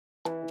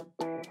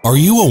Are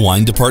you a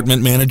wine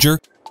department manager?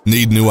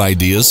 Need new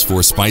ideas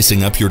for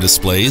spicing up your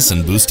displays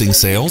and boosting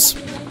sales?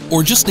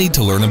 Or just need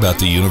to learn about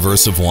the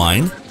universe of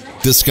wine?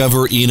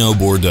 Discover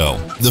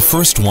OenoBordeaux, the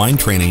first wine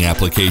training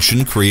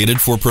application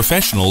created for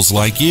professionals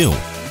like you.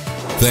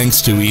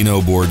 Thanks to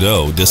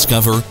OenoBordeaux,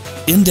 discover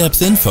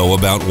in-depth info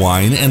about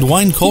wine and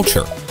wine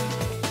culture,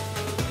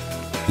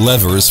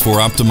 levers for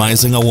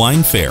optimizing a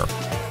wine fair,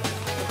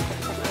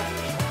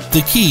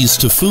 the keys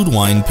to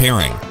food-wine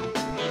pairing,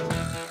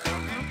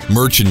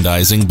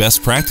 merchandising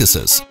best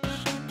practices,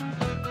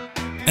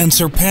 and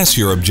surpass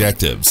your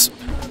objectives.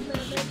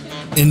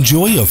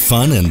 Enjoy a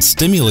fun and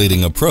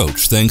stimulating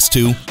approach thanks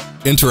to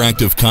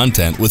interactive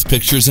content with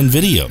pictures and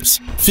videos,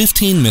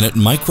 15-minute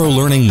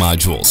micro-learning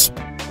modules,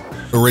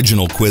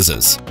 original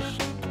quizzes,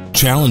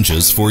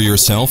 challenges for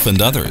yourself and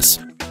others.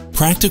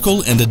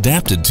 Practical and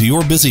adapted to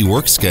your busy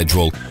work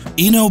schedule,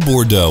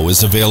 OenoBordeaux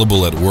is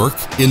available at work,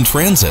 in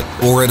transit,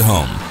 or at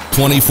home,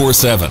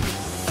 24/7.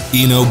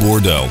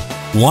 OenoBordeaux,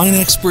 wine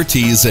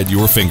expertise at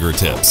your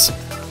fingertips.